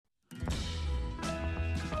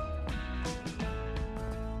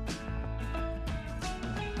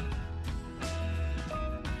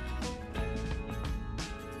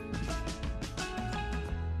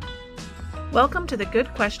Welcome to the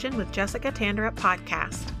Good Question with Jessica Tanderup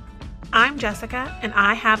podcast. I'm Jessica, and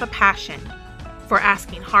I have a passion for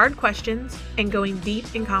asking hard questions and going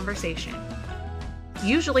deep in conversation.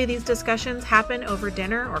 Usually these discussions happen over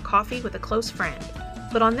dinner or coffee with a close friend,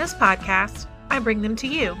 but on this podcast, I bring them to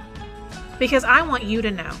you because I want you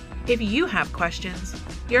to know if you have questions,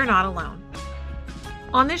 you're not alone.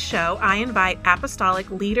 On this show, I invite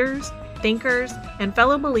apostolic leaders, thinkers, and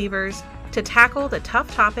fellow believers to tackle the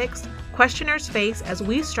tough topics questioners face as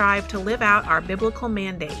we strive to live out our biblical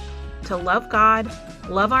mandate to love God,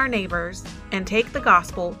 love our neighbors, and take the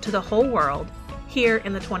gospel to the whole world here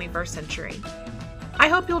in the 21st century. I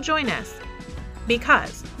hope you'll join us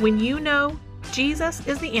because when you know Jesus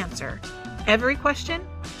is the answer, every question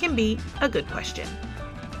can be a good question.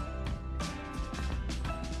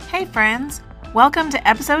 Hey friends, welcome to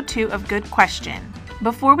episode 2 of Good Question.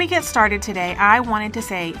 Before we get started today, I wanted to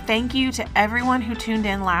say thank you to everyone who tuned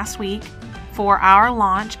in last week for our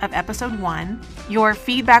launch of episode 1. Your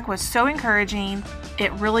feedback was so encouraging.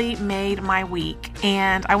 It really made my week.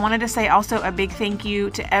 And I wanted to say also a big thank you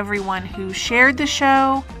to everyone who shared the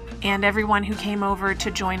show and everyone who came over to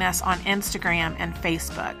join us on Instagram and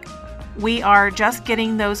Facebook. We are just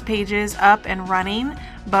getting those pages up and running,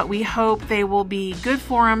 but we hope they will be good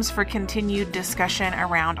forums for continued discussion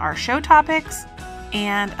around our show topics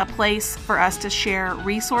and a place for us to share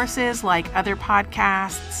resources like other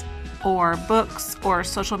podcasts or books or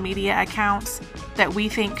social media accounts that we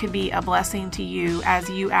think could be a blessing to you as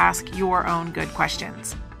you ask your own good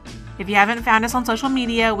questions. If you haven't found us on social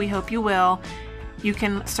media, we hope you will. You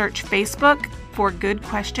can search Facebook for Good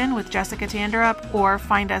Question with Jessica Tanderup or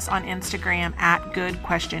find us on Instagram at Good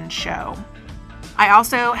Question Show. I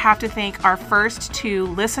also have to thank our first 2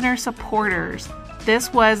 listener supporters.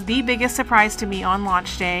 This was the biggest surprise to me on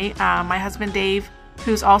launch day. My husband Dave,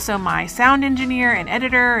 who's also my sound engineer and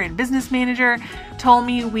editor and business manager, told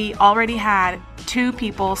me we already had 2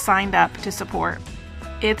 people signed up to support.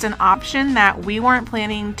 It's an option that we weren't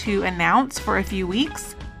planning to announce for a few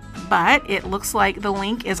weeks, but it looks like the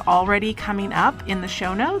link is already coming up in the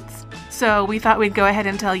show notes. So we thought we'd go ahead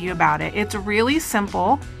and tell you about it. It's really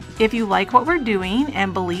simple. If you like what we're doing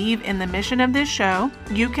and believe in the mission of this show,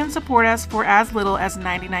 you can support us for as little as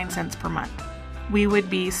 99 cents per month. We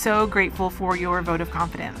would be so grateful for your vote of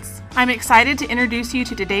confidence. I'm excited to introduce you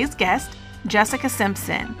to today's guest, Jessica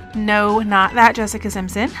Simpson. No, not that Jessica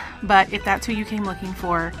Simpson, but if that's who you came looking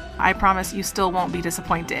for, I promise you still won't be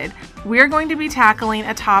disappointed. We're going to be tackling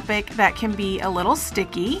a topic that can be a little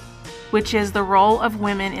sticky, which is the role of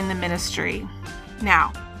women in the ministry.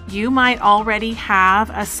 Now, you might already have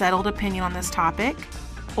a settled opinion on this topic,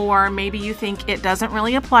 or maybe you think it doesn't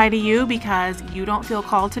really apply to you because you don't feel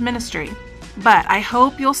called to ministry. But I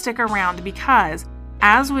hope you'll stick around because,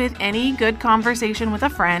 as with any good conversation with a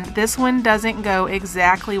friend, this one doesn't go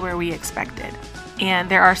exactly where we expected. And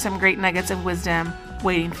there are some great nuggets of wisdom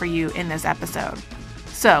waiting for you in this episode.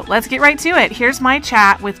 So let's get right to it. Here's my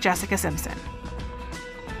chat with Jessica Simpson.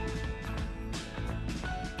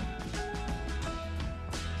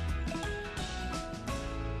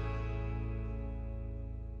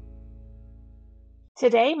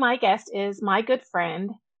 Today, my guest is my good friend,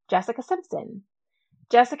 Jessica Simpson.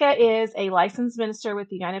 Jessica is a licensed minister with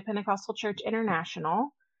the United Pentecostal Church International.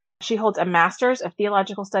 She holds a Master's of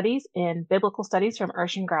Theological Studies in Biblical Studies from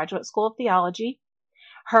Urshan Graduate School of Theology.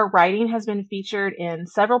 Her writing has been featured in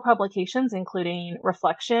several publications, including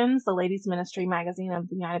Reflections, the Ladies Ministry magazine of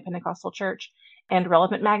the United Pentecostal Church, and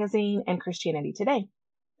Relevant Magazine and Christianity Today.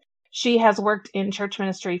 She has worked in church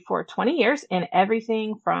ministry for 20 years in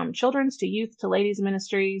everything from children's to youth to ladies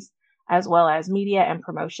ministries, as well as media and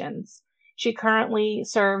promotions. She currently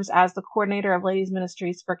serves as the coordinator of ladies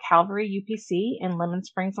ministries for Calvary UPC in Lemon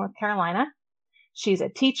Springs, North Carolina. She's a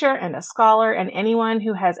teacher and a scholar, and anyone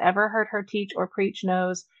who has ever heard her teach or preach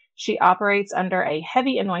knows she operates under a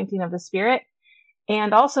heavy anointing of the Spirit.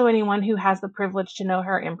 And also anyone who has the privilege to know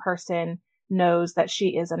her in person knows that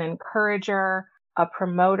she is an encourager, a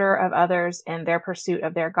promoter of others in their pursuit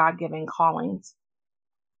of their God-given callings.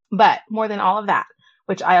 But more than all of that,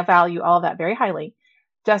 which I value all of that very highly,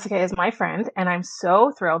 Jessica is my friend, and I'm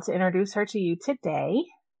so thrilled to introduce her to you today.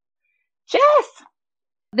 Jess!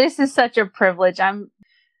 This is such a privilege. I'm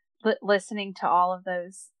listening to all of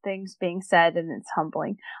those things being said, and it's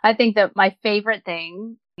humbling. I think that my favorite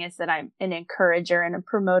thing is that I'm an encourager and a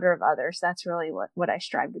promoter of others. That's really what I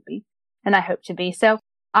strive to be, and I hope to be. So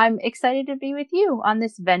I'm excited to be with you on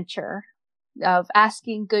this venture of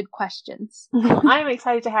asking good questions. I'm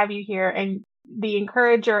excited to have you here, and the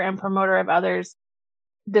encourager and promoter of others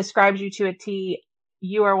describes you to a T.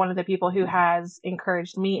 You are one of the people who has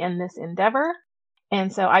encouraged me in this endeavor.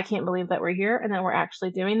 And so I can't believe that we're here and that we're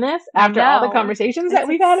actually doing this after all the conversations that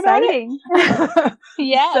we've had about it.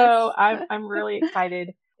 Yes. So I'm really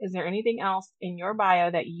excited. Is there anything else in your bio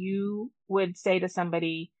that you would say to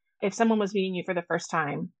somebody if someone was meeting you for the first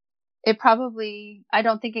time? I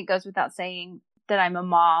don't think it goes without saying that I'm a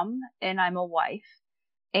mom and I'm a wife.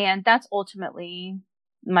 And that's ultimately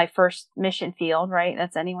my first mission field, right?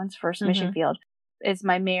 That's anyone's first mission field. Is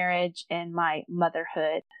my marriage and my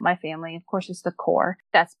motherhood. My family, of course, is the core.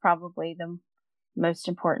 That's probably the most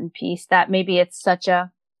important piece. That maybe it's such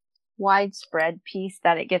a widespread piece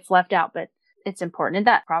that it gets left out, but it's important. And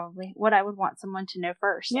that's probably what I would want someone to know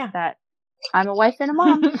first. Yeah. That I'm a wife and a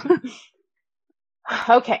mom.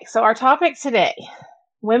 Okay, so our topic today,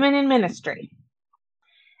 women in ministry.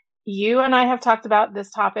 You and I have talked about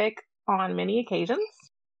this topic on many occasions.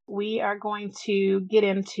 We are going to get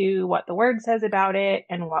into what the word says about it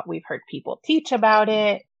and what we've heard people teach about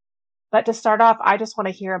it. But to start off, I just want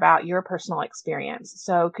to hear about your personal experience.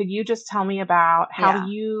 So could you just tell me about how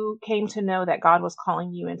you came to know that God was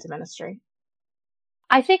calling you into ministry?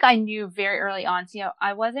 I think I knew very early on. So,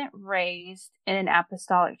 I wasn't raised in an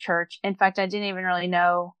apostolic church. In fact, I didn't even really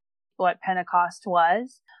know what Pentecost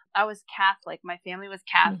was. I was Catholic. My family was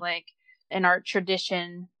Catholic, and our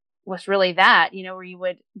tradition was really that, where you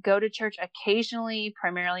would go to church occasionally,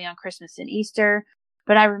 primarily on Christmas and Easter.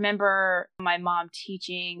 But I remember my mom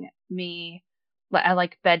teaching me,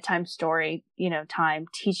 like bedtime story, time,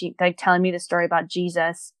 teaching, like telling me the story about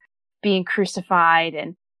Jesus being crucified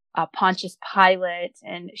and Pontius Pilate.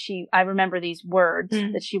 And I remember these words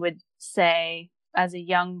that she would say as a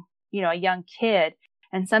young kid.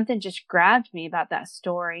 And something just grabbed me about that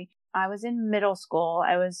story. I was in middle school.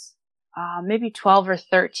 I was maybe 12 or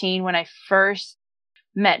 13 when I first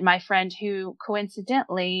met my friend, who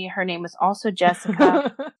coincidentally, her name was also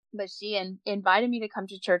Jessica, but she invited me to come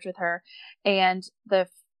to church with her. And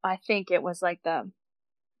I think it was like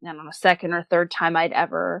second or third time I'd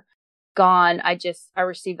ever gone. I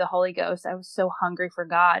received the Holy Ghost. I was so hungry for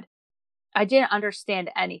God. I didn't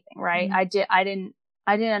understand anything, right? I didn't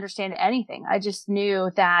understand anything. I just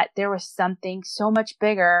knew that there was something so much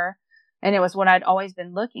bigger, and it was what I'd always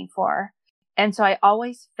been looking for. And so I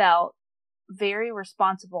always felt very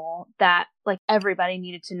responsible that like everybody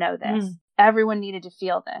needed to know this. Everyone needed to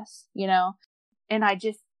feel this, and I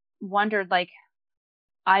just wondered, like,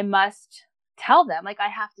 I must tell them, like I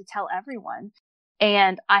have to tell everyone,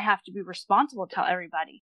 and I have to be responsible to tell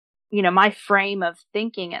everybody. My frame of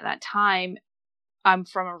thinking at that time, I'm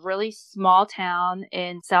from a really small town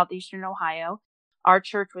in southeastern Ohio. Our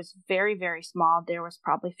church was very, very small. There was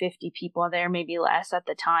probably 50 people there, maybe less at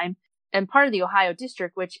the time. And part of the Ohio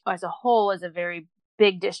district, which as a whole is a very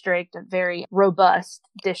big district, a very robust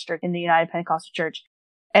district in the United Pentecostal Church.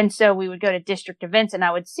 And so we would go to district events and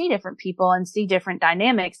I would see different people and see different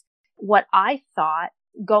dynamics. What I thought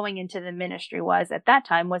going into the ministry was at that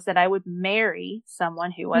time was that I would marry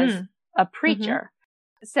someone who was a preacher.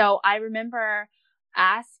 So I remember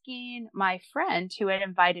asking my friend who had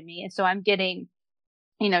invited me. And so I'm getting,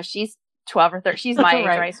 she's 12 or 13. She's my age,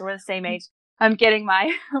 right? So we're the same age. I'm getting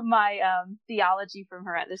my theology from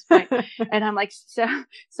her at this point. And I'm like,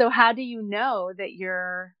 so how do you know that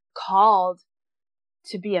you're called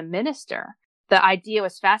to be a minister? The idea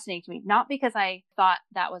was fascinating to me, not because I thought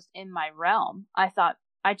that was in my realm.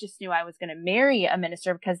 I just knew I was going to marry a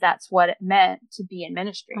minister because that's what it meant to be in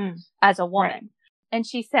ministry as a woman. Right. And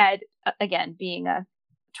she said, again, being a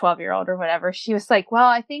 12-year-old or whatever, she was like, well,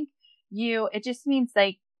 I think it just means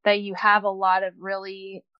like that you have a lot of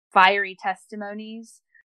really fiery testimonies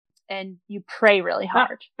and you pray really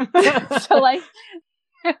hard.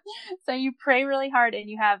 So you pray really hard and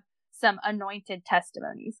you have some anointed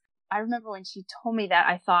testimonies. I remember when she told me that,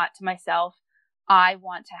 I thought to myself, I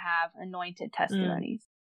want to have anointed testimonies.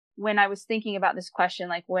 When I was thinking about this question,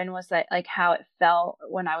 like when was that, like how it felt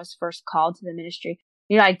when I was first called to the ministry,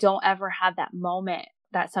 I don't ever have that moment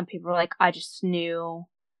that some people are like, I just knew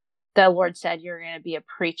the Lord said you're going to be a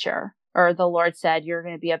preacher, or the Lord said you're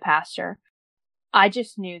going to be a pastor. I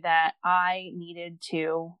just knew that I needed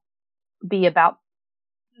to be about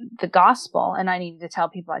the gospel and I needed to tell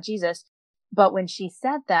people about Jesus. But when she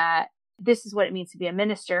said that, this is what it means to be a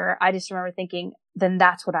minister, I just remember thinking, then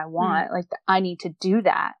that's what I want. Like, I need to do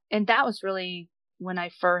that. And that was really when I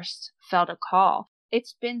first felt a call.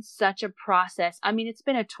 It's been such a process. I mean, it's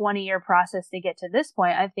been a 20-year process to get to this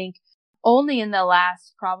point. I think only in the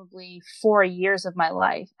last probably 4 years of my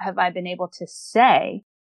life have I been able to say,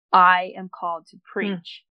 I am called to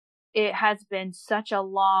preach. It has been such a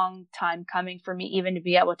long time coming for me even to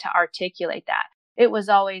be able to articulate that. It was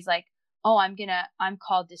always like, oh, I'm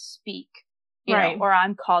called to speak, you know, or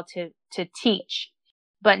I'm called to teach.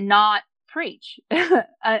 but not preach.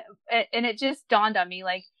 And it just dawned on me,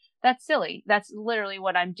 like, that's silly. That's literally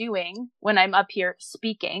what I'm doing when I'm up here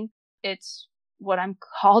speaking. It's what I'm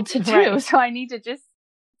called to do. Right. So I need to just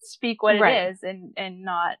speak what Right. it is and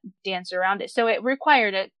not dance around it. So it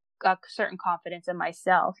required a certain confidence in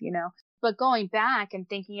myself, you know. But going back and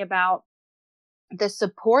thinking about the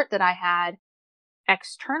support that I had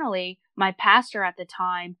externally, my pastor at the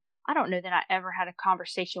time, I don't know that I ever had a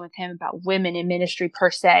conversation with him about women in ministry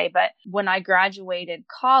per se, but when I graduated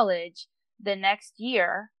college, the next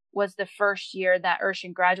year was the first year that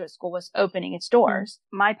Urshan Graduate School was opening its doors.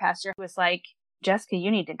 Mm-hmm. My pastor was like, Jessica,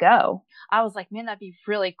 you need to go. I was like, man, that'd be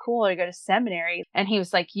really cool to go to seminary. And he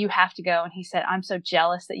was like, you have to go. And he said, I'm so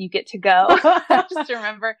jealous that you get to go. I just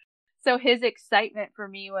remember. So his excitement for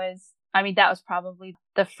me was, I mean, that was probably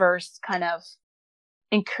the first kind of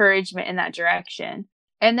encouragement in that direction.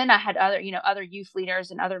 And then I had other youth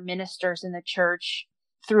leaders and other ministers in the church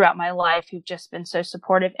throughout my life who've just been so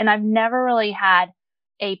supportive. And I've never really had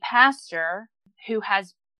a pastor who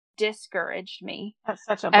has discouraged me. That's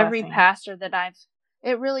such a blessing. Every pastor that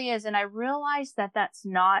it really is. And I realized that that's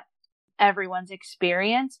not everyone's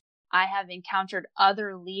experience. I have encountered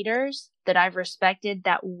other leaders that I've respected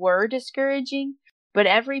that were discouraging, but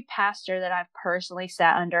every pastor that I've personally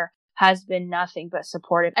sat under has been nothing but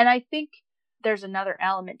supportive. And I think there's another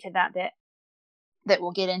element to that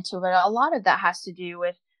we'll get into, but a lot of that has to do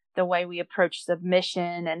with the way we approach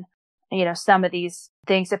submission and, you know, some of these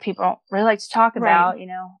things that people don't really like to talk about. Right. You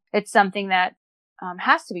know, it's something that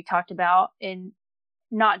has to be talked about in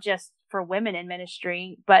not just for women in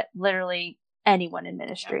ministry, but literally anyone in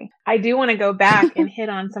ministry. I do want to go back and hit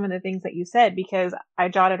on some of the things that you said, because I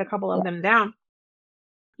jotted a couple of them down.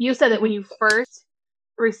 You said that when you first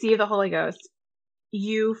received the Holy Ghost,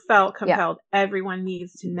 you felt compelled. Everyone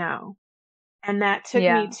needs to know. And that took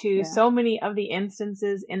me to so many of the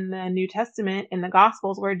instances in the New Testament, in the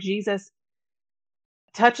Gospels, where Jesus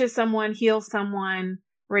touches someone, heals someone,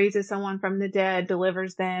 raises someone from the dead,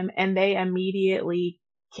 delivers them, and they immediately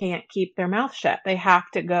can't keep their mouth shut. They have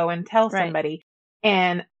to go and tell somebody.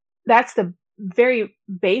 And that's the very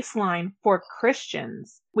baseline for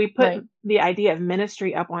Christians. We put the idea of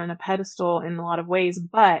ministry up on a pedestal in a lot of ways,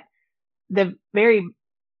 but the very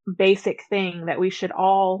basic thing that we should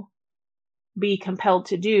all be compelled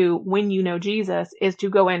to do when you know Jesus is to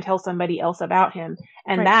go and tell somebody else about him.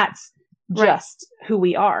 And that's just who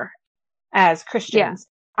we are as Christians.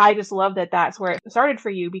 Yeah. I just love that that's where it started for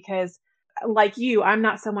you, because like you, I'm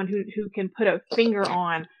not someone who can put a finger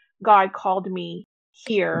on God called me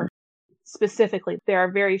here specifically. There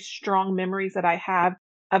are very strong memories that I have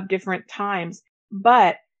of different times,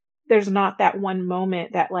 but there's not that one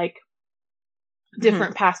moment that like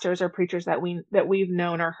different pastors or preachers that we've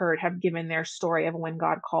known or heard have given their story of when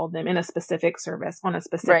God called them in a specific service on a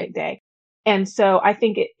specific day. And so I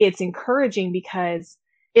think it's encouraging, because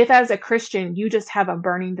if as a Christian, you just have a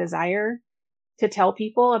burning desire to tell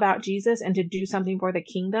people about Jesus and to do something for the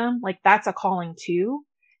kingdom, like that's a calling too.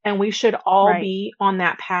 And we should all be on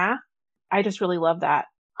that path. I just really love that.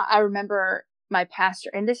 I remember my pastor,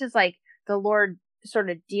 and this is like the Lord sort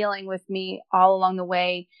of dealing with me all along the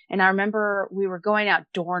way. And I remember we were going out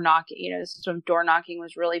door knocking, you know, this is when door knocking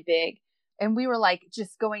was really big. And we were like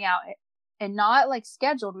just going out and not like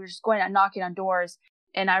scheduled. We were just going out knocking on doors.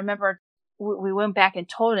 And I remember we went back and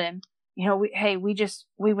told him, you know, we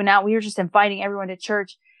went out, we were just inviting everyone to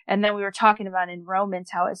church. And then we were talking about in Romans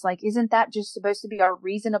how it's like, isn't that just supposed to be our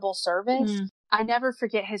reasonable service? Mm. I never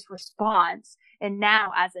forget his response. And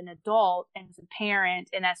now as an adult and as a parent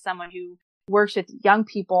and as someone who works with young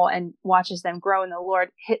people and watches them grow in the Lord,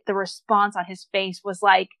 the response on his face was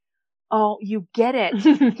like, oh, you get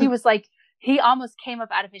it. He was like, he almost came up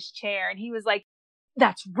out of his chair and he was like,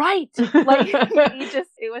 that's right. Like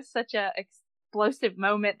it was such a explosive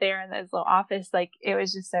moment there in this little office. Like it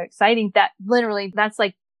was just so exciting that literally that's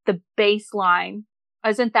like the baseline.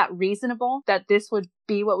 Isn't that reasonable that this would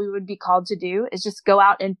be what we would be called to do, is just go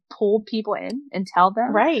out and pull people in and tell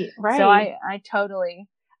them? Right. So I totally.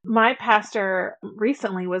 My pastor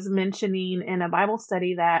recently was mentioning in a Bible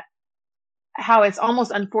study that how it's almost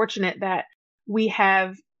unfortunate that we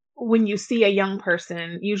have, when you see a young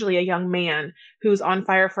person, usually a young man who's on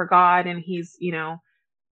fire for God and he's, you know,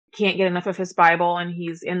 can't get enough of his Bible and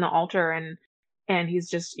he's in the altar and he's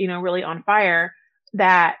just, you know, really on fire,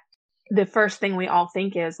 that the first thing we all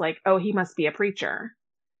think is like, oh, he must be a preacher.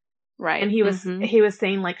 Right. And he was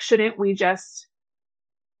saying like, shouldn't we just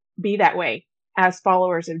be that way as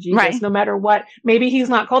followers of Jesus, no matter what? Maybe he's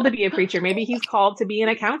not called to be a preacher. Maybe he's called to be an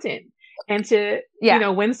accountant and to, you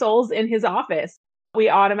know, win souls in his office. We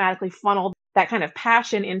automatically funnel that kind of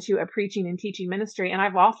passion into a preaching and teaching ministry. And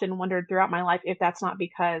I've often wondered throughout my life if that's not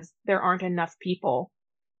because there aren't enough people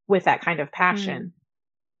with that kind of passion.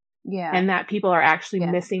 Yeah. And that people are actually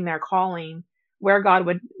missing their calling where God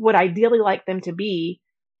would ideally like them to be,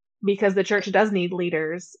 because the church does need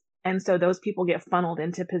leaders. And so those people get funneled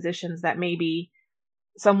into positions that maybe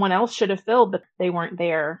someone else should have filled, but they weren't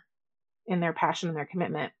there in their passion and their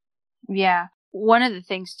commitment. Yeah. One of the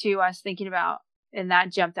things too, I was thinking about, and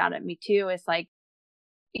that jumped out at me too, is like,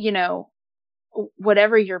 you know,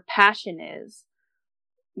 whatever your passion is,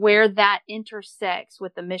 where that intersects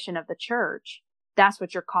with the mission of the church, that's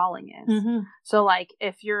what your calling is. Mm-hmm. So like,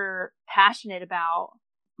 if you're passionate about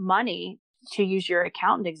money, to use your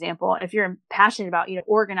accountant example, if you're passionate about, you know,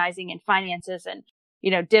 organizing and finances and, you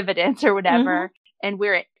know, dividends or whatever, and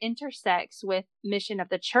where it intersects with mission of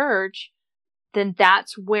the church, then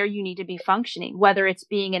that's where you need to be functioning, whether it's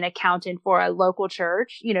being an accountant for a local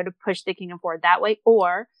church, you know, to push the kingdom forward that way,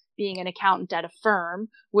 or being an accountant at a firm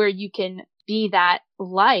where you can be that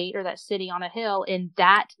light or that city on a hill in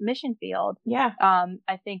that mission field. Yeah.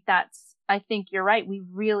 I think you're right. We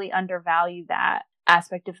really undervalue that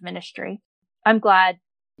aspect of ministry. I'm glad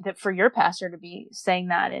that for your pastor to be saying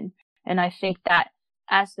that. And I think that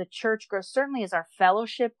as the church grows, certainly as our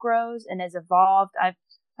fellowship grows and has evolved,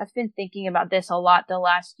 I've been thinking about this a lot the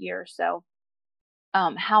last year or so,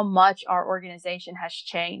 how much our organization has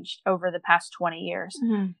changed over the past 20 years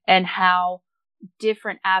and how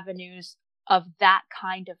different avenues of that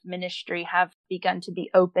kind of ministry have begun to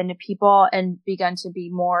be open to people and begun to be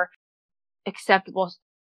more acceptable,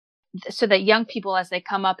 so that young people, as they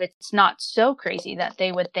come up, it's not so crazy that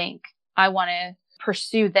they would think, I want to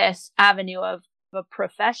pursue this avenue of a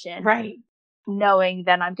profession, right, knowing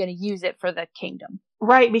that I'm going to use it for the kingdom.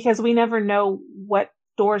 Right, because we never know what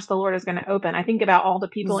doors the Lord is going to open. I think about all the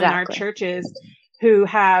people in our churches who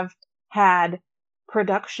have had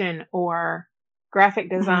production or graphic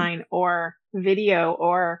design or video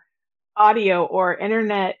or audio or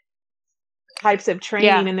internet types of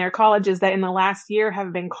training in their colleges that in the last year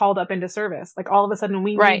have been called up into service. Like all of a sudden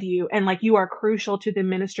we need you, and like you are crucial to the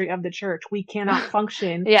ministry of the church. We cannot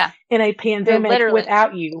function in a pandemic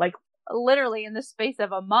without you. Like literally in the space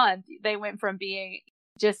of a month, they went from being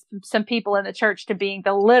just some people in the church to being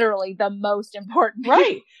literally the most important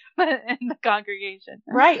people in the congregation.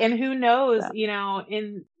 Right. And who knows, you know,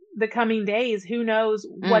 in the coming days, who knows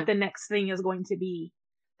what the next thing is going to be.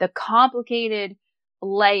 The complicated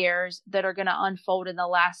layers that are going to unfold in the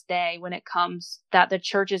last day when it comes that the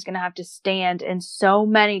church is going to have to stand in so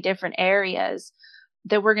many different areas,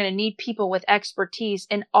 that we're going to need people with expertise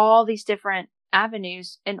in all these different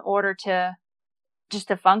avenues in order to just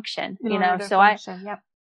to function, you know. So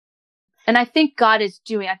and I think God is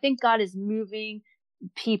moving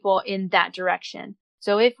people in that direction.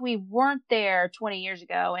 So if we weren't there 20 years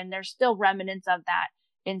ago, and there's still remnants of that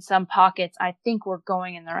in some pockets, I think we're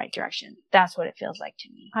going in the right direction. That's what it feels like to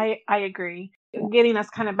me. I agree. Getting us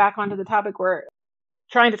kind of back onto the topic we're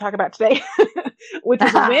trying to talk about today, which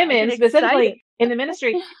is women specifically in the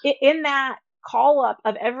ministry. In that call up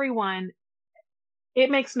of everyone, it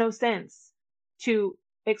makes no sense to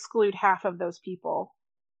exclude half of those people.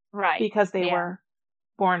 Right. Because they were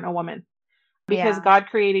born a woman. Because God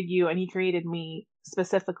created you and he created me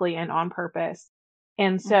specifically and on purpose.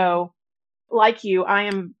 And so, like you, I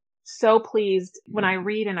am so pleased when I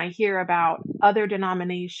read and I hear about other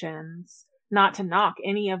denominations, not to knock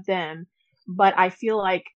any of them, but I feel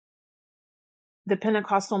like the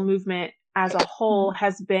Pentecostal movement as a whole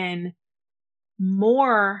has been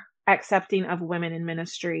more accepting of women in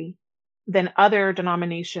ministry than other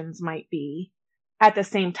denominations might be. At the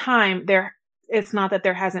same time, it's not that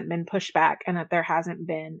there hasn't been pushback and that there hasn't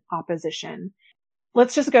been opposition.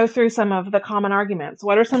 Let's just go through some of the common arguments.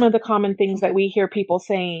 What are some of the common things that we hear people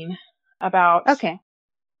saying about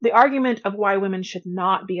the argument of why women should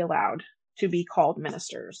not be allowed to be called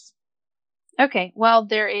ministers? Okay, well,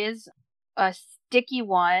 there is a sticky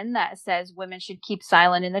one that says women should keep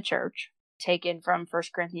silent in the church, taken from 1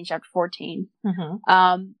 Corinthians chapter 14.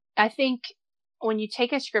 I think when you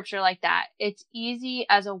take a scripture like that, it's easy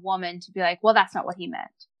as a woman to be like, well, that's not what he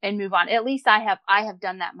meant, and move on. At least I have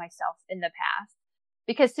done that myself in the past,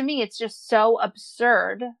 because to me, it's just so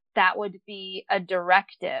absurd. That would be a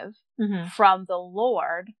directive from the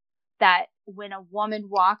Lord that when a woman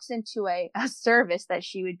walks into a service that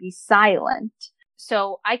she would be silent.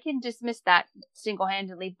 So I can dismiss that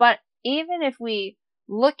single-handedly. But even if we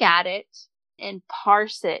look at it and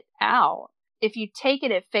parse it out, if you take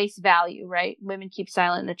it at face value, right? Women keep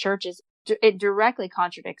silent in the churches. It directly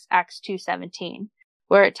contradicts Acts 2:17,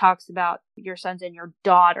 where it talks about your sons and your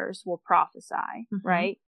daughters will prophesy,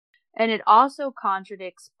 right? And it also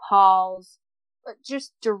contradicts Paul's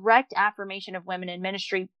just direct affirmation of women in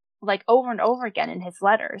ministry, like over and over again in his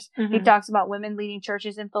letters. He talks about women leading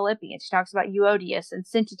churches in Philippians. He talks about Euodias and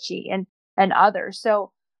Syntyche and others.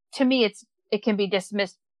 So to me, it can be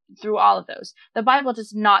dismissed through all of those. The Bible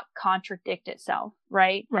does not contradict itself,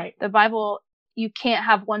 right? Right. The Bible, you can't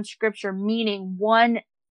have one scripture meaning one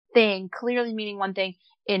thing, clearly meaning one thing,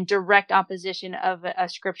 in direct opposition of a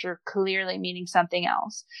scripture clearly meaning something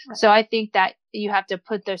else. Right. So I think that you have to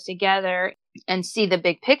put those together and see the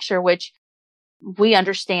big picture, which we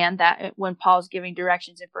understand that when Paul's giving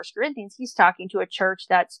directions in 1 Corinthians, he's talking to a church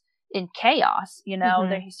that's in chaos,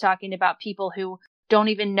 that he's talking about people who don't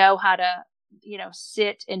even know how to,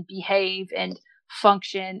 sit and behave and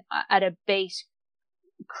function at a base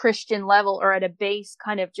Christian level or at a base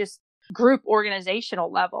kind of just group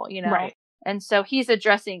organizational level, Right. And so he's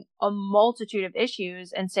addressing a multitude of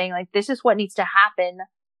issues and saying, like, this is what needs to happen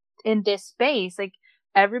in this space. Like,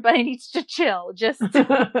 everybody needs to chill, just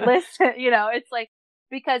listen, it's like,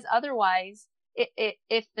 because otherwise,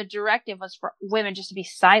 if the directive was for women just to be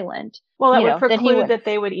silent, well, that would preclude that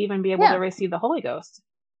they would even be able to receive the Holy Ghost.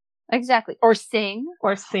 Exactly. Or sing.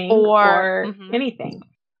 Or anything.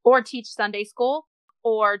 Or teach Sunday school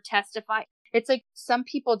or testify. It's like some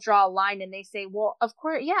people draw a line and they say, well, of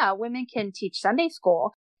course, yeah, women can teach Sunday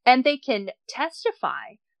school and they can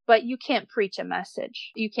testify, but you can't preach a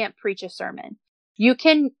message. You can't preach a sermon. You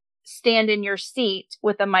can stand in your seat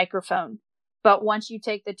with a microphone, but once you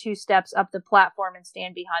take the 2 steps up the platform and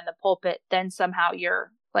stand behind the pulpit, then somehow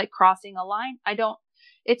you're like crossing a line.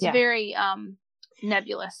 It's very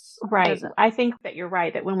nebulous. Right. I think that you're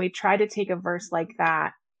right, that when we try to take a verse like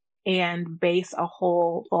that and base a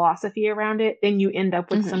whole philosophy around it, then you end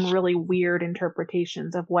up with some really weird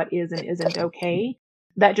interpretations of what is and isn't okay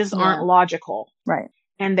that just aren't logical. Right.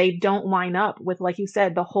 And they don't line up with, like you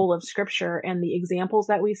said, the whole of scripture and the examples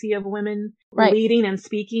that we see of women leading and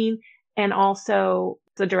speaking, and also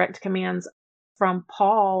the direct commands from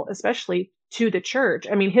Paul, especially to the church.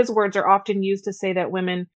 I mean, his words are often used to say that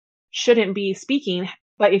women shouldn't be speaking.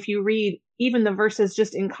 But if you read even the verses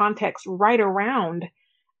just in context right around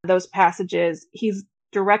those passages, he's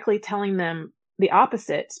directly telling them the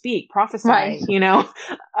opposite: speak, prophesy,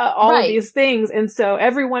 all of these things. And so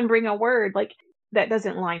everyone bring a word, like, that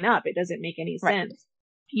doesn't line up. It doesn't make any sense.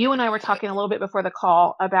 You and I were talking a little bit before the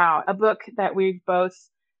call about a book that we've both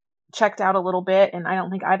checked out a little bit, and I don't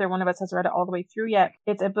think either one of us has read it all the way through yet.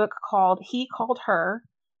 It's a book called He Called Her,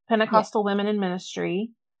 Pentecostal Women in Ministry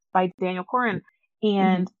by Daniel Koren.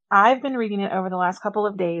 And I've been reading it over the last couple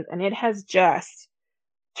of days, and it has just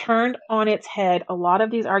turned on its head a lot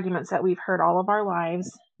of these arguments that we've heard all of our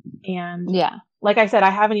lives. And like I said, I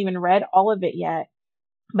haven't even read all of it yet,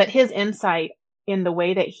 but his insight in the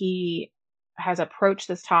way that he has approached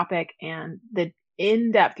this topic and the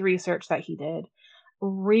in-depth research that he did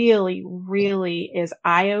really, really is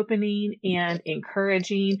eye-opening and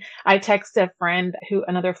encouraging. I text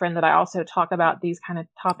another friend that I also talk about these kind of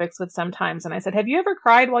topics with sometimes, and I said, have you ever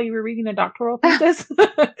cried while you were reading a doctoral thesis?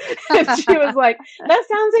 And she was like, that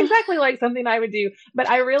sounds exactly like something I would do. But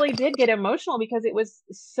I really did get emotional because it was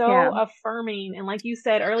so affirming. And like you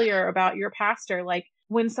said earlier about your pastor, like,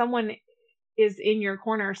 when someone is in your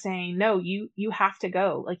corner saying, no, you have to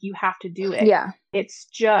go, like, you have to do it. Yeah. It's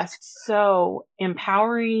just so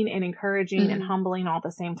empowering and encouraging and humbling all at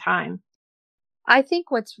the same time. I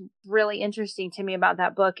think what's really interesting to me about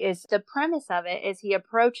that book is the premise of it is he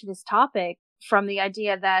approached this topic from the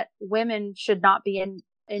idea that women should not be in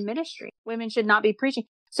ministry. Women should not be preaching.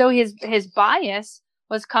 So his bias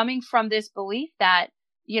was coming from this belief that,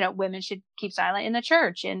 women should keep silent in the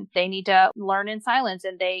church and they need to learn in silence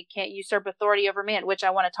and they can't usurp authority over man, which I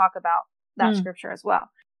want to talk about that scripture as well.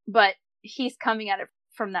 But he's coming at it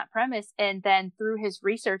from that premise. And then through his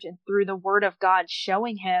research and through the word of God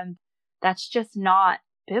showing him that's just not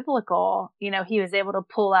biblical, he was able to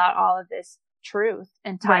pull out all of this truth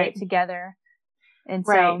and tie it together. And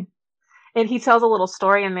so, and he tells a little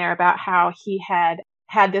story in there about how he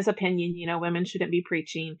had this opinion, women shouldn't be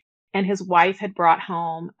preaching. And his wife had brought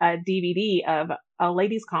home a DVD of a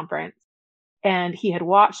ladies' conference, and he had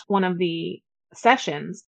watched one of the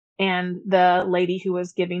sessions, and the lady who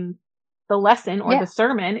was giving the lesson or the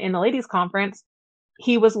sermon in the ladies' conference,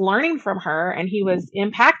 he was learning from her and he was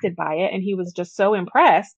impacted by it, and he was just so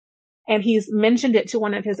impressed. And he's mentioned it to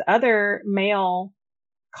one of his other male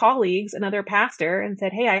colleagues, another pastor, and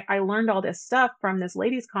said, hey, I learned all this stuff from this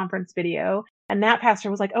ladies' conference video. And that pastor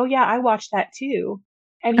was like, oh yeah, I watched that too.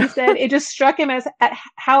 And he said it just struck him as at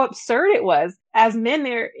how absurd it was. As men,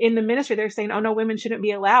 they're in the ministry, they're saying, oh no, women shouldn't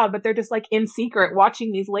be allowed, but they're just like in secret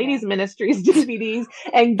watching these ladies ministries DVDs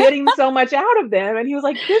and getting so much out of them. And he was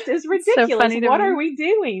like, this is ridiculous. So what are we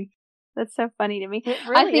doing? That's so funny to me. It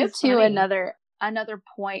really I think is too, funny. another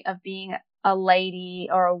point of being a lady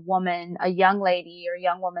or a woman, a young lady or a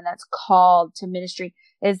young woman that's called to ministry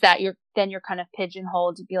is that you're kind of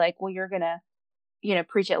pigeonholed to be like, well, you're going to,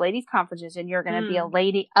 preach at ladies conferences and you're going to be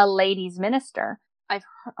a ladies minister. I've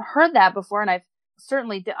heard that before. And I've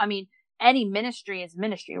certainly, any ministry is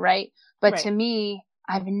ministry, right? But to me,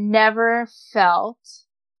 I've never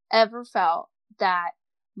ever felt that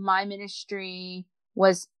my ministry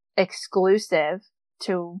was exclusive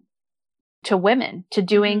to women,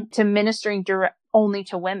 to ministering only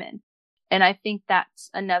to women. And I think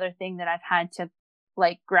that's another thing that I've had to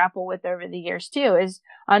like grapple with over the years too, is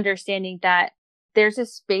understanding that there's a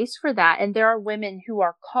space for that. And there are women who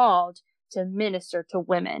are called to minister to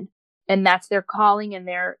women, and that's their calling and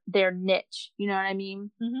their niche. You know what I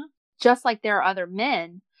mean? Mm-hmm. Just like there are other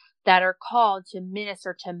men that are called to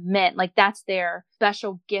minister to men. Like that's their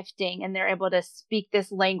special gifting, and they're able to speak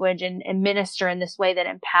this language and minister in this way that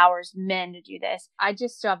empowers men to do this. I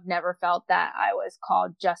just have never felt that I was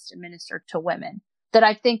called just to minister to women. That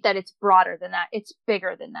I think that it's broader than that. It's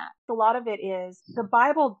bigger than that. A lot of it is the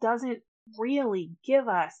Bible doesn't really give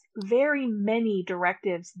us very many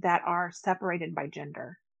directives that are separated by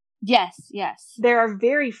gender. Yes. There are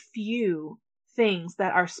very few things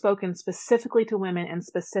that are spoken specifically to women and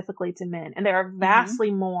specifically to men. And there are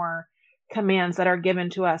vastly more commands that are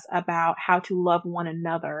given to us about how to love one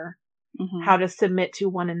another, how to submit to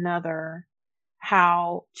one another,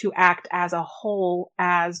 how to act as a whole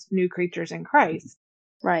as new creatures in Christ.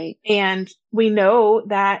 Right. And we know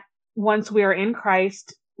that once we are in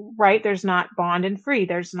Christ, right, there's not bond and free.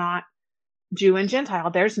 There's not Jew and Gentile.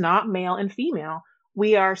 There's not male and female.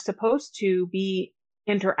 We are supposed to be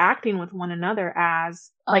interacting with one another as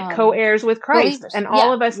like co-heirs with Christ believers. And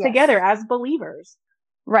all of us together as believers.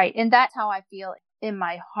 Right. And that's how I feel in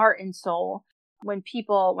my heart and soul when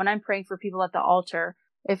I'm praying for people at the altar.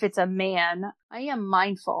 If it's a man, I am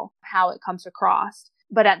mindful how it comes across.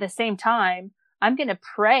 But at the same time, I'm going to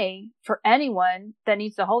pray for anyone that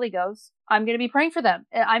needs the Holy Ghost. I'm going to be praying for them.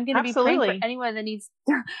 I'm going to be praying for anyone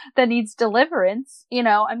that needs deliverance.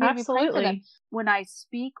 I'm going to be praying for them. When I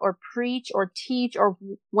speak or preach or teach or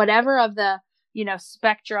whatever of the,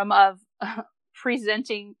 spectrum of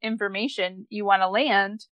presenting information you want to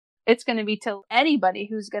land, it's going to be to anybody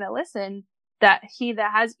who's going to listen, that he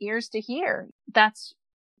that has ears to hear. That's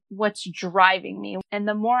what's driving me. And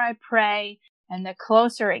the more I pray and the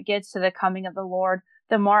closer it gets to the coming of the Lord,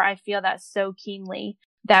 the more I feel that so keenly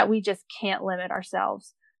that we just can't limit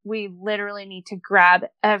ourselves. We literally need to grab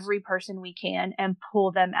every person we can and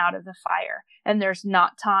pull them out of the fire. And there's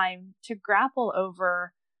not time to grapple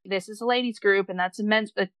over, this is a ladies group and that's a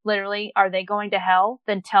men's. Literally, are they going to hell?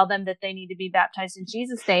 Then tell them that they need to be baptized in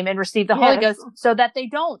Jesus' name and receive the Holy Ghost so that they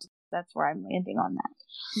don't. That's where I'm landing on that.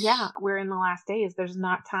 Yeah, we're in the last days. There's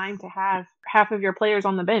not time to have half of your players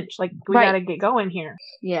on the bench. Like, we got to get going here.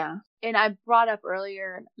 Yeah. And I brought up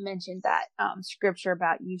earlier, mentioned that scripture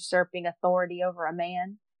about usurping authority over a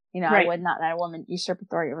man. I would not let a woman usurp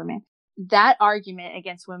authority over a man. That argument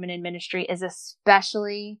against women in ministry is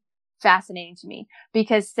especially fascinating to me,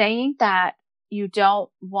 because saying that you don't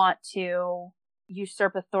want to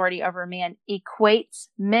usurp authority over a man equates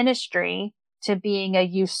ministry to being a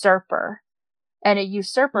usurper. And a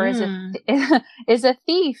usurper is a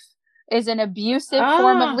thief, is an abusive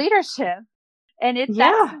form of leadership. And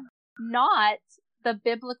that's not the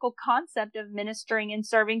biblical concept of ministering and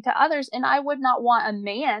serving to others. And I would not want a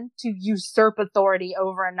man to usurp authority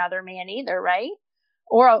over another man either, right?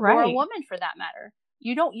 Or a woman for that matter.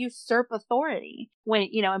 You don't usurp authority. When,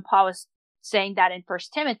 and Paul was saying that in 1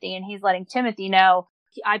 Timothy, and he's letting Timothy know,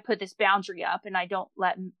 I put this boundary up and I don't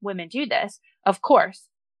let women do this. Of course.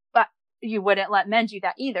 But you wouldn't let men do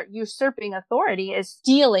that either. Usurping authority is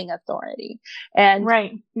stealing authority. And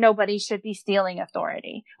nobody should be stealing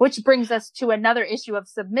authority, which brings us to another issue of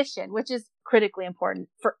submission, which is critically important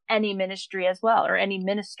for any ministry as well, or any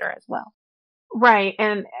minister as well. Right.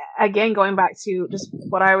 And again, going back to just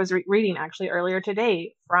what I was reading actually earlier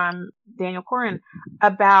today from Daniel Koren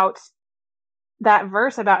about that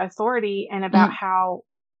verse about authority and about how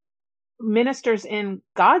ministers in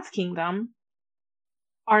God's kingdom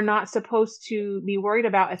are not supposed to be worried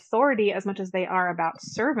about authority as much as they are about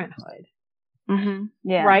servanthood. Mm-hmm.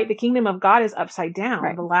 Yeah. Right? The kingdom of God is upside down.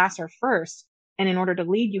 Right. The last are first. And in order to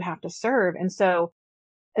lead, you have to serve. And so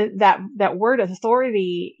that word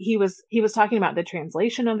authority, he was talking about the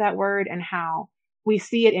translation of that word and how we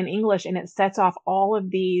see it in English and it sets off all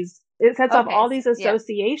these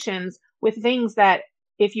associations with things that,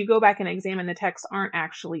 if you go back and examine the text, aren't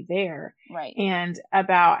actually there. Right. And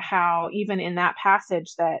about how even in that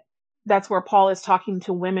passage that's where Paul is talking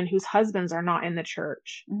to women whose husbands are not in the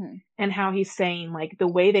church. Mm-hmm. And how he's saying, like, the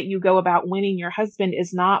way that you go about winning your husband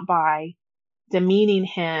is not by demeaning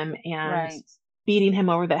him and beating him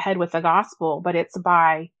over the head with the gospel, but it's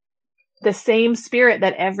by the same spirit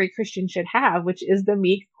that every Christian should have, which is the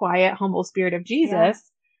meek, quiet, humble spirit of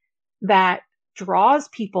Jesus that draws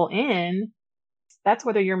people in. That's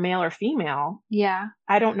whether you're male or female. Yeah.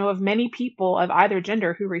 I don't know of many people of either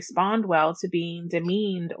gender who respond well to being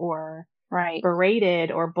demeaned or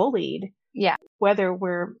berated or bullied. Yeah. Whether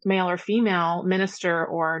we're male or female, minister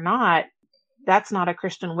or not, that's not a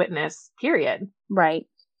Christian witness, period. Right.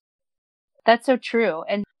 That's so true.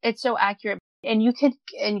 And it's so accurate. And you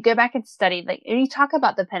go back and study, like, and you talk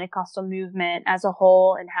about the Pentecostal movement as a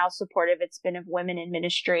whole and how supportive it's been of women in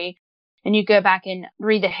ministry. And you go back and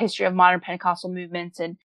read the history of modern Pentecostal movements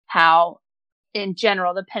and how, in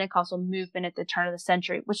general, the Pentecostal movement at the turn of the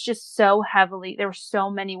century was just so heavily, there were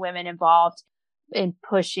so many women involved in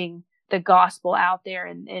pushing the gospel out there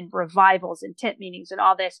and revivals and tent meetings and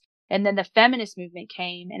all this. And then the feminist movement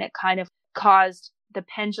came and it kind of caused the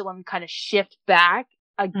pendulum kind of shift back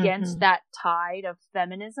against that tide of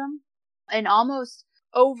feminism and almost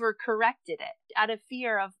overcorrected it out of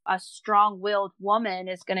fear of a strong-willed woman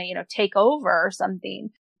is going to, take over or something.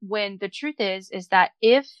 When the truth is that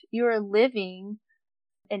if you are living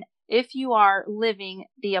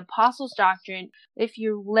the apostles' doctrine, if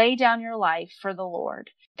you lay down your life for the Lord,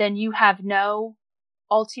 then you have no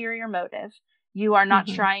ulterior motive. You are not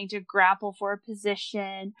trying to grapple for a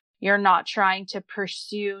position. You're not trying to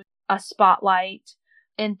pursue a spotlight.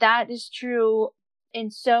 And that is true in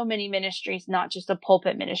so many ministries, not just a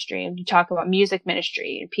pulpit ministry. And you talk about music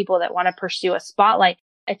ministry and people that want to pursue a spotlight.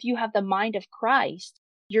 If you have the mind of Christ,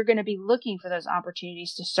 you're going to be looking for those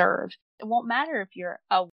opportunities to serve. It won't matter if you're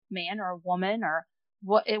a man or a woman or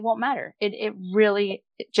what, it won't matter. It really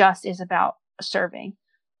just is about serving.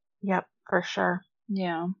 Yep, for sure.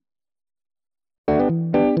 Yeah.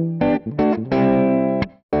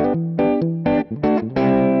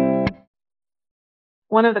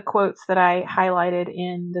 One of the quotes that I highlighted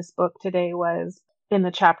in this book today was in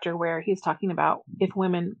the chapter where he's talking about if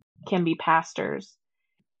women can be pastors.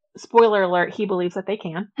 Spoiler alert, he believes that they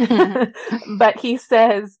can. But he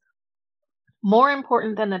says, more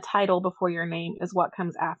important than the title before your name is what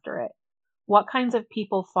comes after it. What kinds of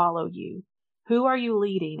people follow you? Who are you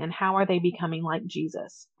leading and how are they becoming like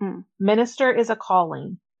Jesus? Minister is a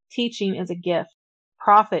calling. Teaching is a gift.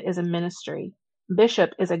 Prophet is a ministry. Bishop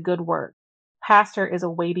is a good work. Pastor is a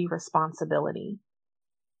weighty responsibility.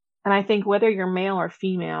 And I think whether you're male or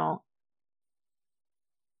female,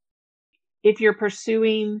 if you're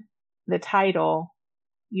pursuing the title,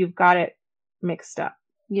 you've got it mixed up.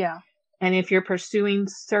 Yeah. And if you're pursuing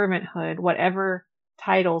servanthood, whatever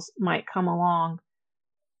titles might come along,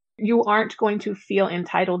 you aren't going to feel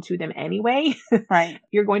entitled to them anyway. Right.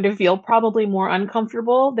 You're going to feel probably more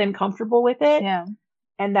uncomfortable than comfortable with it. Yeah.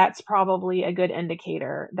 And that's probably a good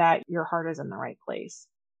indicator that your heart is in the right place.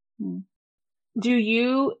 Do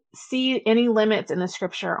you see any limits in the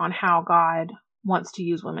scripture on how God wants to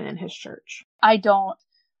use women in his church? I don't.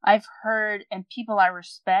 I've heard, and people I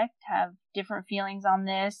respect have different feelings on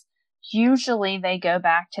this. Usually they go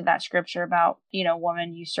back to that scripture about,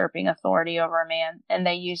 woman usurping authority over a man, and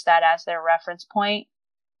they use that as their reference point.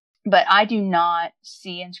 But I do not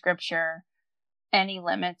see in scripture any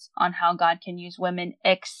limits on how God can use women,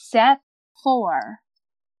 except for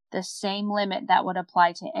the same limit that would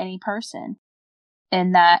apply to any person.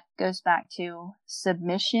 And that goes back to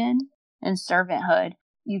submission and servanthood.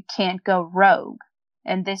 You can't go rogue,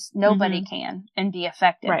 and this nobody can and be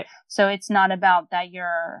effective. Right. So it's not about that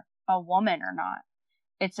you're a woman or not.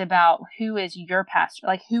 It's about who is your pastor,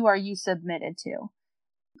 like who are you submitted to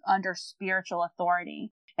under spiritual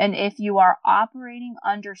authority. And if you are operating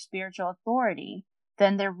under spiritual authority,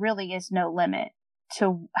 then there really is no limit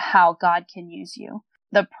to how God can use you.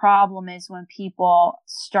 The problem is when people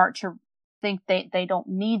start to think they don't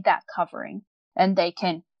need that covering and they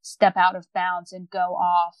can step out of bounds and go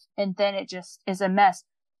off, and then it just is a mess.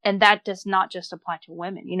 And that does not just apply to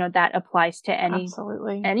women. That applies to any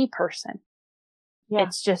person. Yeah.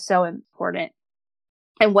 It's just so important.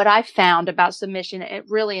 And what I found about submission, it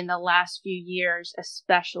really in the last few years,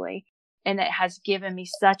 especially, and it has given me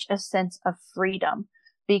such a sense of freedom,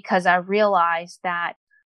 because I realized that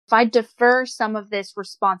if I defer some of this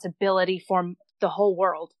responsibility for the whole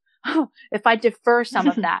world, if I defer some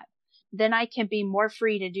of that, then I can be more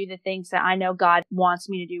free to do the things that I know God wants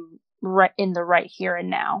me to do right in the right here and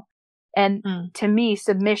now. And to me,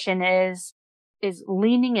 submission is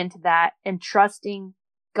leaning into that and trusting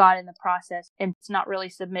God in the process. And it's not really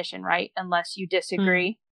submission, right? Unless you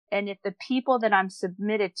disagree. And if the people that I'm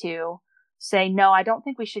submitted to say, no, I don't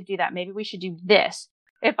think we should do that. Maybe we should do this.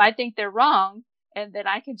 If I think they're wrong, and then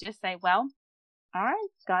I can just say, well, all right,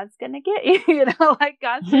 God's going to get you, like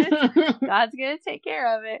God's going to take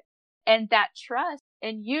care of it. And that trust,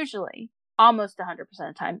 and usually almost 100% of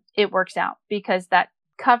the time, it works out because that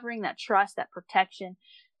covering, that trust, that protection,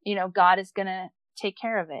 God is going to take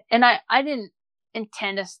care of it. And I didn't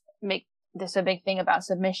intend to make this a big thing about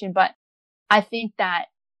submission, but I think that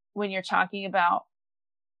when you're talking about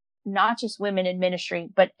not just women in ministry,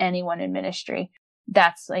 but anyone in ministry,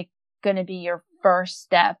 that's like going to be your first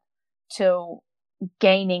step to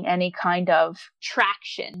gaining any kind of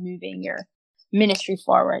traction, moving your ministry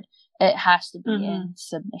forward. It has to be in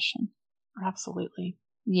submission. Absolutely.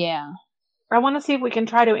 Yeah. I want to see if we can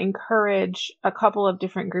try to encourage a couple of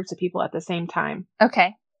different groups of people at the same time.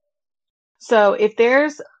 Okay. So if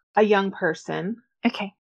there's a young person,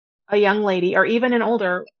 okay, a young lady, or even an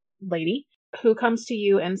older lady who comes to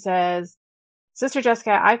you and says, Sister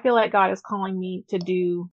Jessica, I feel like God is calling me to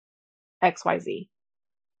do XYZ.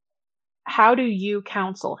 How do you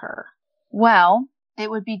counsel her? Well, it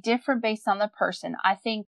would be different based on the person. I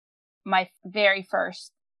think my very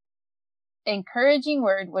first encouraging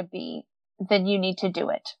word would be, then you need to do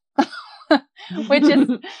it. Which is,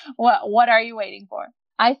 what are you waiting for?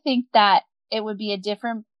 I think that it would be a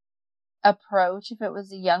different approach if it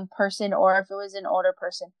was a young person or if it was an older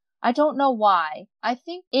person. I don't know why. I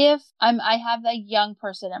think if I have a young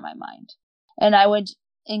person in my mind, and I would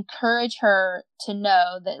encourage her to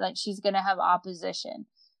know that like she's going to have opposition,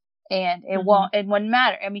 and it wouldn't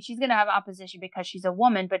matter. I mean, she's going to have opposition because she's a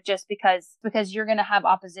woman, but just because you're going to have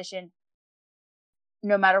opposition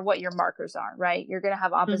no matter what your markers are, right? You're going to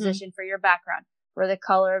have opposition for your background, for the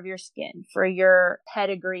color of your skin, for your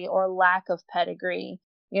pedigree or lack of pedigree,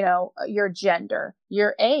 your gender,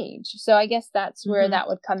 your age. So I guess that's where that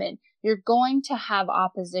would come in. You're going to have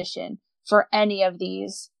opposition for any of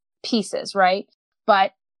these pieces, right?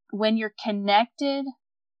 But when you're connected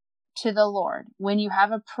to the Lord, when you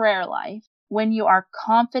have a prayer life, when you are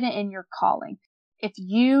confident in your calling, if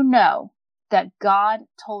you know that God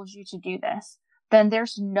told you to do this, then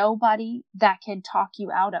there's nobody that can talk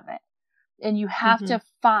you out of it. And you have to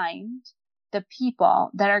find the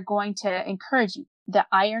people that are going to encourage you. The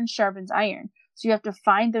iron sharpens iron. So you have to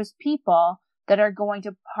find those people that are going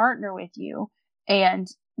to partner with you and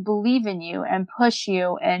believe in you and push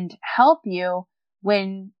you and help you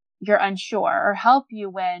when you're unsure, or help you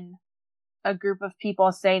when a group of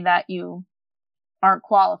people say that you aren't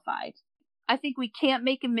qualified. I think we can't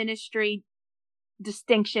make a ministry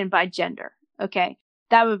distinction by gender. Okay.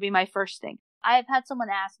 That would be my first thing. I have had someone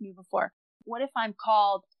ask me before, what if I'm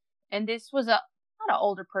called, and this was not an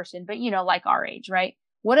older person, but like our age, right?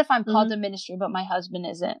 What if I'm called to ministry, but my husband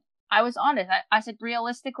isn't? I was honest. I said,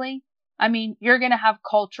 realistically, I mean, you're going to have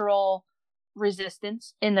cultural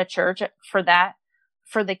resistance in the church for that,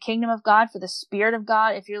 for the kingdom of God, for the Spirit of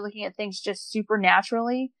God. If you're looking at things just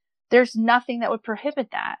supernaturally, there's nothing that would prohibit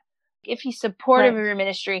that. If he's supportive of your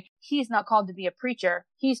ministry, he's not called to be a preacher.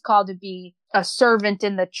 He's called to be a servant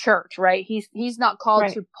in the church, right? He's not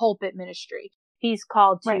called to pulpit ministry. He's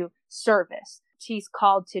called to service. He's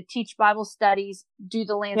called to teach Bible studies, do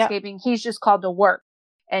the landscaping. He's just called to work.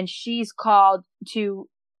 And she's called to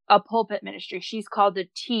a pulpit ministry. She's called to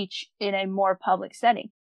teach in a more public setting.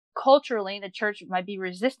 Culturally, the church might be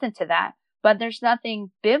resistant to that, but there's nothing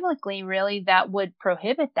biblically really that would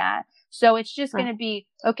prohibit that. So it's just going to be,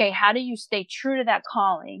 okay, how do you stay true to that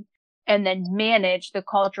calling and then manage the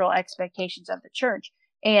cultural expectations of the church?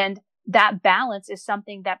 And that balance is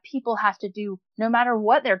something that people have to do no matter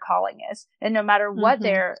what their calling is and no matter what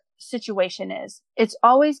their situation is. It's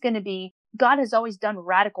always going to be, God has always done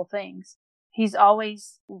radical things. He's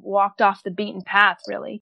always walked off the beaten path,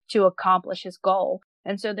 really, to accomplish his goal.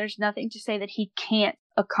 And so there's nothing to say that he can't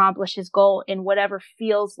accomplish his goal in whatever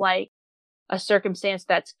feels like a circumstance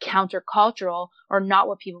that's countercultural or not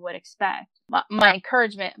what people would expect. My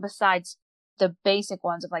encouragement, besides the basic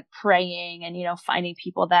ones of like praying and, finding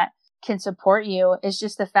people that can support you, is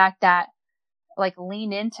just the fact that like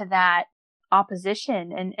lean into that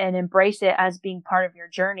opposition and embrace it as being part of your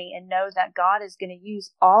journey, and know that God is going to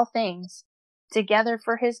use all things together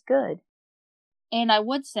for his good. And I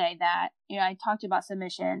would say that, I talked about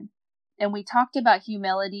submission and we talked about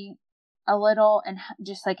humility a little, and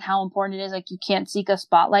just like how important it is. Like, you can't seek a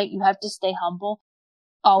spotlight. You have to stay humble.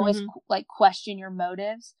 always like question your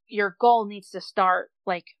motives. Your goal needs to start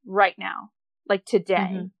like right now, like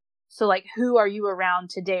today. So like, who are you around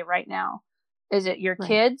today, right now? Is it your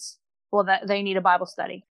kids? Well, that they need a Bible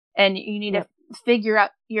study, and you need to figure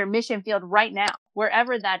out your mission field right now,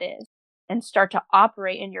 wherever that is, and start to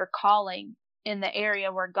operate in your calling in the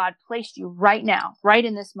area where God placed you right now, right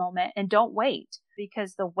in this moment. And don't wait,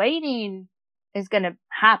 because the waiting is going to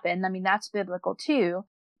happen. I mean, that's biblical too,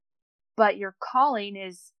 but your calling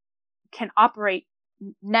can operate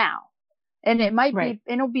now, and it might be,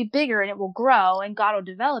 and it'll be bigger and it will grow and God will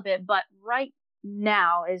develop it. But right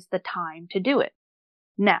now is the time to do it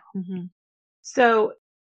now. So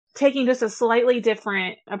taking just a slightly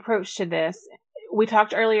different approach to this, we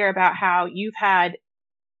talked earlier about how you've had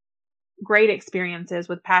great experiences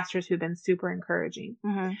with pastors who've been super encouraging.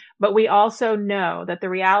 But we also know that the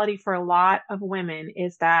reality for a lot of women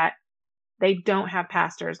is that they don't have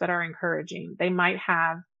pastors that are encouraging. They might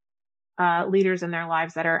have leaders in their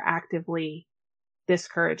lives that are actively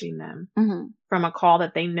discouraging them from a call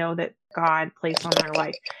that they know that God placed on their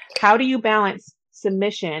life. How do you balance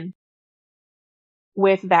submission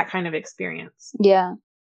with that kind of experience? Yeah,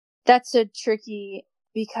 that's a tricky,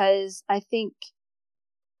 because I think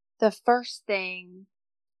the first thing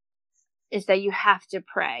is that you have to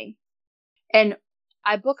pray. And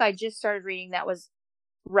a book I just started reading that was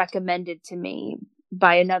recommended to me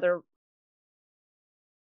by another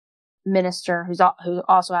minister who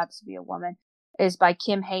also happens to be a woman, is by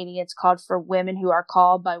Kim Haney. It's called For Women Who Are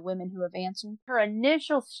Called by Women Who Have Answered. Her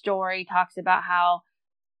initial story talks about how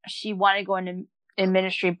she wanted to go in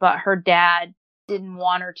ministry, but her dad didn't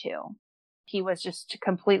want her to. He was just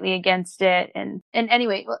completely against it. And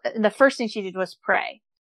anyway, the first thing she did was pray.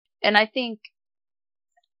 And I think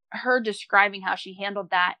her describing how she handled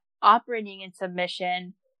that, operating in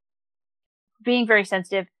submission, being very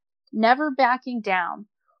sensitive, never backing down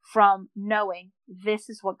from knowing this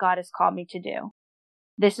is what God has called me to do.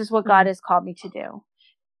 This is what God has called me to do.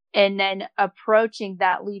 And then approaching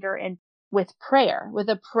that leader with prayer, with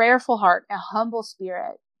a prayerful heart, a humble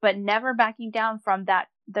spirit, but never backing down from that,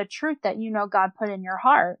 the truth that God put in your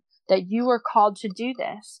heart, that you were called to do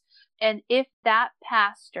this. And if that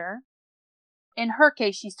pastor, in her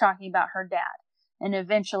case, she's talking about her dad, and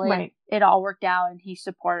eventually it all worked out and he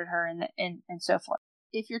supported her and so forth.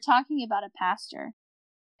 If you're talking about a pastor,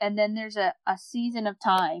 and then there's a season of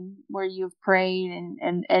time where you've prayed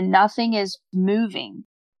and nothing is moving,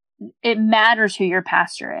 it matters who your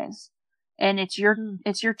pastor is. And it's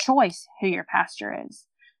your choice who your pastor is.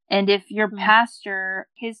 And if your pastor,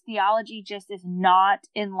 his theology just is not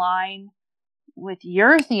in line with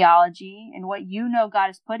your theology and what God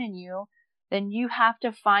has put in you, then you have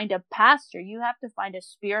to find a pastor. You have to find a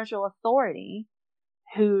spiritual authority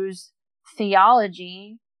whose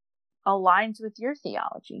theology aligns with your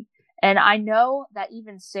theology. And I know that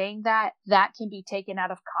even saying that can be taken out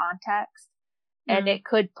of context, and it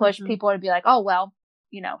could push people to be like, oh, well,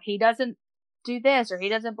 he doesn't do this, or he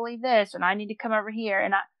doesn't believe this, and I need to come over here.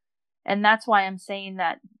 And that's why I'm saying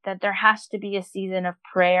that there has to be a season of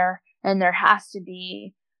prayer, and there has to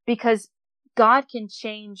be, because God can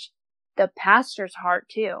change the pastor's heart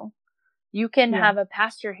too. You can have a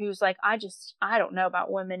pastor who's like, I don't know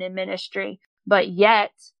about women in ministry, but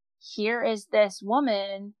yet here is this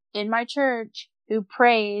woman in my church who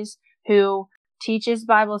prays, who teaches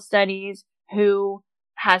Bible studies, who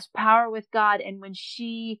has power with God. And when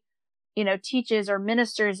she, teaches or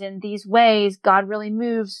ministers in these ways, God really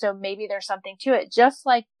moves. So maybe there's something to it. Just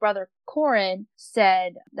like Brother Corin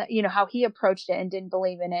said that, how he approached it and didn't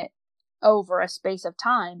believe in it over a space of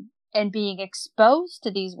time, and being exposed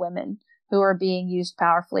to these women who are being used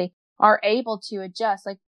powerfully are able to adjust.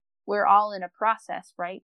 Like, we're all in a process,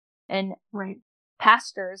 right? And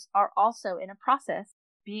pastors are also in a process,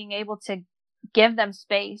 being able to give them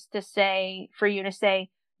space to say, for you to say,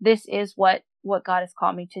 this is what God has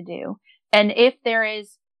called me to do. And if there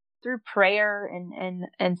is, through prayer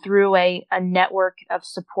and through a network of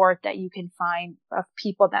support that you can find of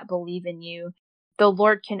people that believe in you, the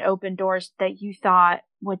Lord can open doors that you thought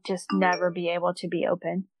would just never be able to be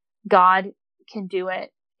open. God can do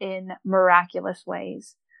it in miraculous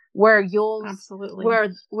ways, where you'll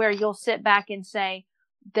where you'll sit back and say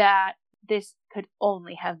that this could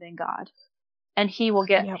only have been God, and he'll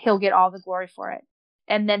get all the glory for it.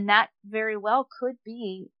 And then that very well could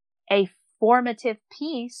be a formative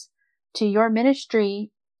piece to your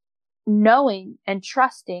ministry, knowing and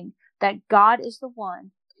trusting that God is the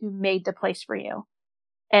one who made the place for you.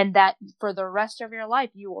 And that for the rest of your life,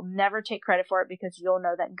 you will never take credit for it, because you'll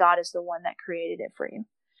know that God is the one that created it for you.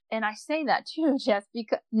 And I say that too, Jess,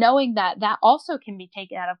 because knowing that also can be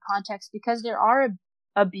taken out of context, because there are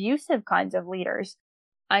abusive kinds of leaders.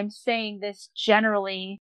 I'm saying this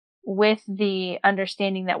generally with the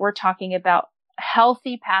understanding that we're talking about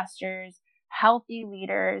healthy pastors, healthy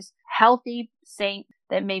leaders, healthy saints,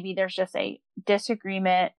 that maybe there's just a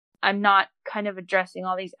disagreement. I'm not kind of addressing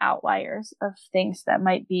all these outliers of things that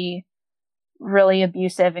might be really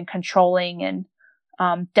abusive and controlling and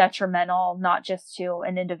detrimental, not just to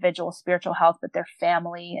an individual's spiritual health, but their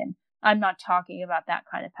family. And I'm not talking about that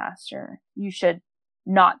kind of pastor. You should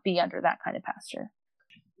not be under that kind of pastor.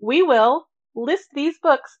 We will list these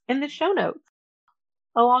books in the show notes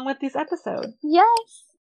along with these episodes. Yes.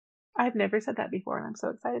 I've never said that before, and I'm so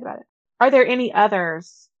excited about it. Are there any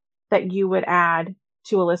others that you would add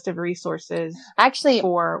to a list of resources actually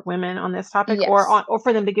for women on this topic? Yes. or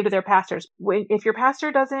for them to give to their pastors? If your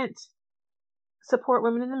pastor doesn't support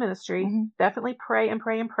women in the ministry, Mm-hmm. definitely pray and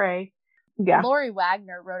pray and pray. Yeah. Lori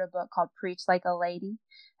Wagner wrote a book called Preach Like a Lady,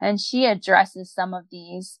 and she addresses some of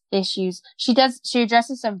these issues. She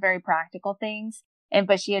addresses some very practical things,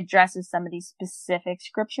 but she addresses some of these specific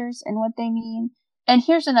scriptures and what they mean. And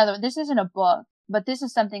here's another one. This isn't a book, but this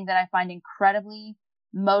is something that I find incredibly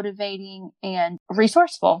motivating and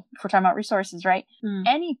resourceful, if we're talking about resources, right?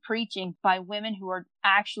 Any preaching by women who are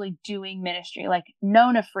actually doing ministry, like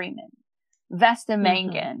Nona Freeman, Vesta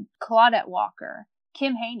Mangan, Claudette Walker,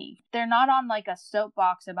 Kim Haney. They're not on like a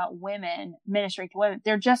soapbox about women, ministry to women.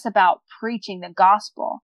 They're just about preaching the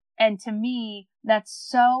gospel. And to me, that's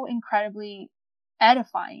so incredibly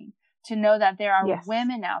edifying to know that there are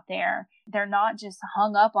women out there. They're not just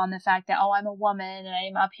hung up on the fact that, oh, I'm a woman and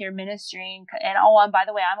I'm up here ministering. And, oh, by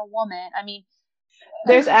the way, I'm a woman. I mean,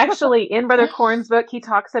 there's actually in Brother Corn's book, he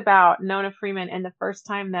talks about Nona Freeman and the first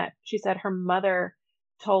time that she said her mother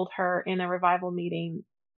told her in a revival meeting,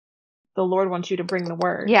 the Lord wants you to bring the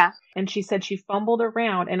word. Yeah. And she said she fumbled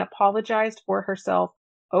around and apologized for herself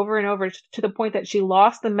over and over to the point that she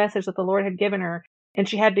lost the message that the Lord had given her and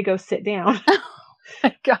she had to go sit down.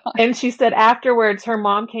 My God. And she said afterwards, her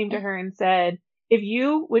mom came to her and said, if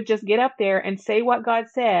you would just get up there and say what God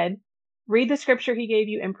said, read the scripture he gave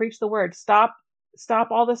you and preach the word, stop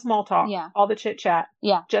all the small talk, all the chit chat.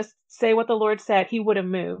 Yeah. Just say what the Lord said, he would have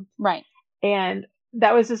moved. Right. And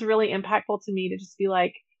that was just really impactful to me to just be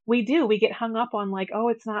like, we get hung up on like, oh,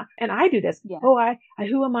 it's not, and I do this. Yeah. Oh,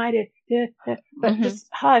 who am I to but just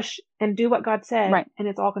hush and do what God said. Right. And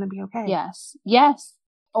it's all going to be okay. Yes. Yes.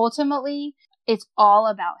 Ultimately, it's all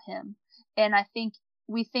about him. And I think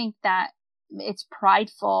we think that it's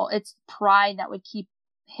prideful. It's pride that would keep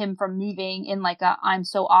him from moving in like a, I'm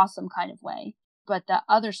so awesome kind of way. But the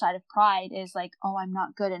other side of pride is like, oh, I'm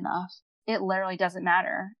not good enough. It literally doesn't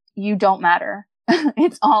matter. You don't matter.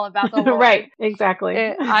 It's all about the Lord. Right. Exactly.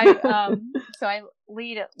 So I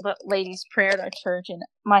lead a ladies' prayer at our church, and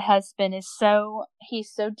my husband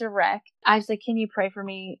he's so direct. I was like, can you pray for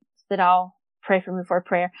me that I'll pray for me before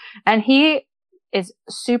prayer? And he is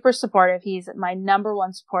super supportive. He's my number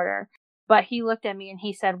one supporter. But he looked at me and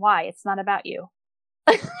he said, why? It's not about you.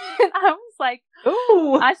 And I was like,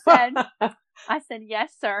 ooh. I said,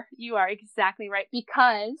 yes, sir, you are exactly right.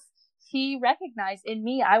 Because he recognized in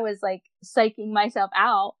me, I was like psyching myself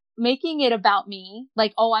out, making it about me.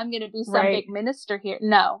 Like, oh, I'm going to be some big minister here.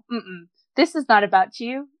 No, this is not about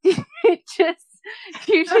you. You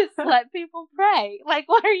just let people pray. Like,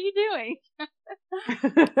 what are you doing?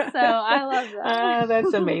 So I love that.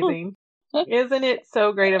 That's amazing. Isn't it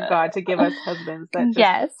so great of God to give us husbands that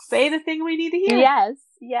just say the thing we need to hear? Yes,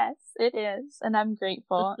 yes, it is. And I'm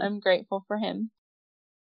grateful. I'm grateful for him.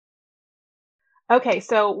 Okay,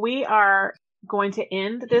 so we are going to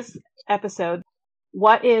end this episode.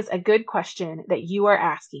 What is a good question that you are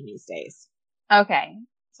asking these days? Okay,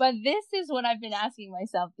 but this is what I've been asking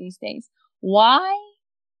myself these days. Why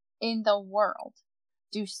in the world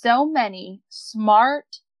do so many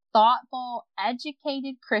smart, thoughtful,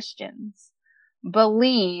 educated Christians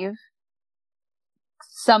believe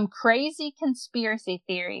some crazy conspiracy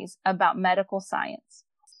theories about medical science?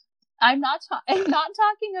 I'm not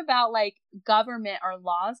talking about like government or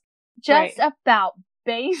laws, just about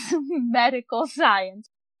base medical science.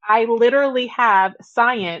 I literally have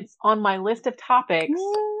science on my list of topics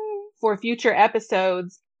for future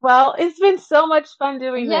episodes. Well, it's been so much fun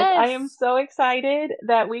doing this. I am so excited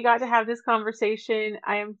that we got to have this conversation.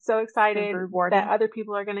 I am so excited that other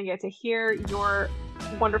people are going to get to hear your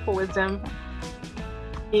wonderful wisdom.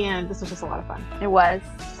 And this was just a lot of fun. It was.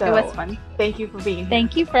 So, it was fun. Thank you for being here.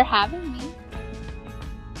 Thank you for having me.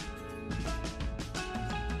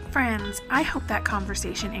 Friends, I hope that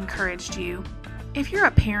conversation encouraged you. If you're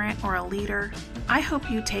a parent or a leader, I hope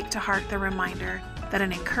you take to heart the reminder that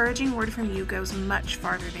an encouraging word from you goes much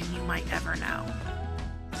farther than you might ever know.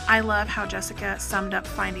 I love how Jessica summed up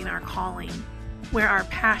finding our calling, where our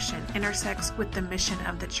passion intersects with the mission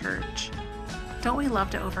of the church. Don't we love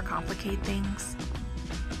to overcomplicate things?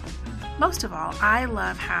 Most of all, I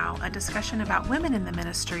love how a discussion about women in the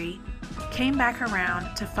ministry came back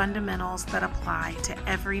around to fundamentals that apply to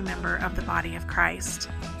every member of the body of Christ.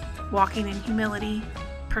 Walking in humility,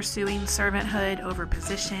 pursuing servanthood over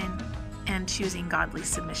position, and choosing godly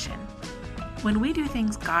submission. When we do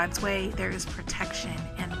things God's way, there is protection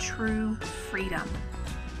and true freedom.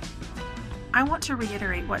 I want to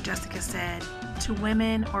reiterate what Jessica said to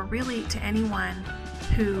women, or really to anyone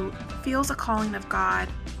who feels a calling of God,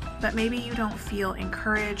 but maybe you don't feel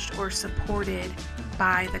encouraged or supported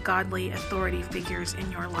by the godly authority figures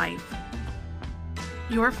in your life.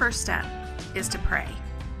 Your first step is to pray,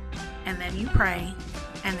 and then you pray,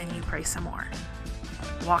 and then you pray some more.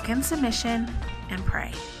 Walk in submission and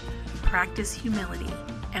pray. Practice humility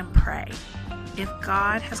and pray. If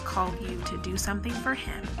God has called you to do something for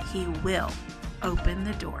Him, He will open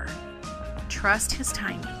the door. Trust His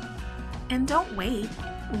timing. And don't wait.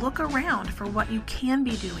 Look around for what you can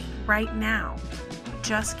be doing right now.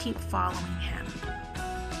 Just keep following Him.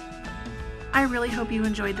 I really hope you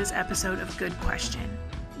enjoyed this episode of Good Question.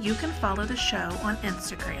 You can follow the show on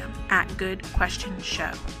Instagram at Good Question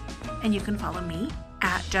Show. And you can follow me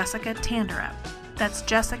at Jessica Tanderup. That's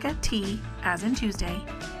Jessica T as in Tuesday,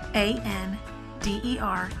 ANDERUP.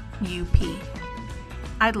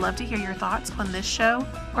 I'd love to hear your thoughts on this show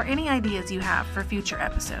or any ideas you have for future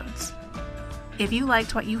episodes. If you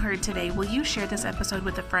liked what you heard today, will you share this episode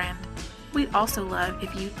with a friend? We'd also love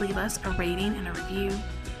if you'd leave us a rating and a review,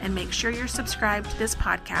 and make sure you're subscribed to this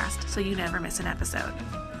podcast so you never miss an episode.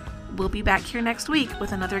 We'll be back here next week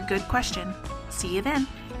with another good question. See you then.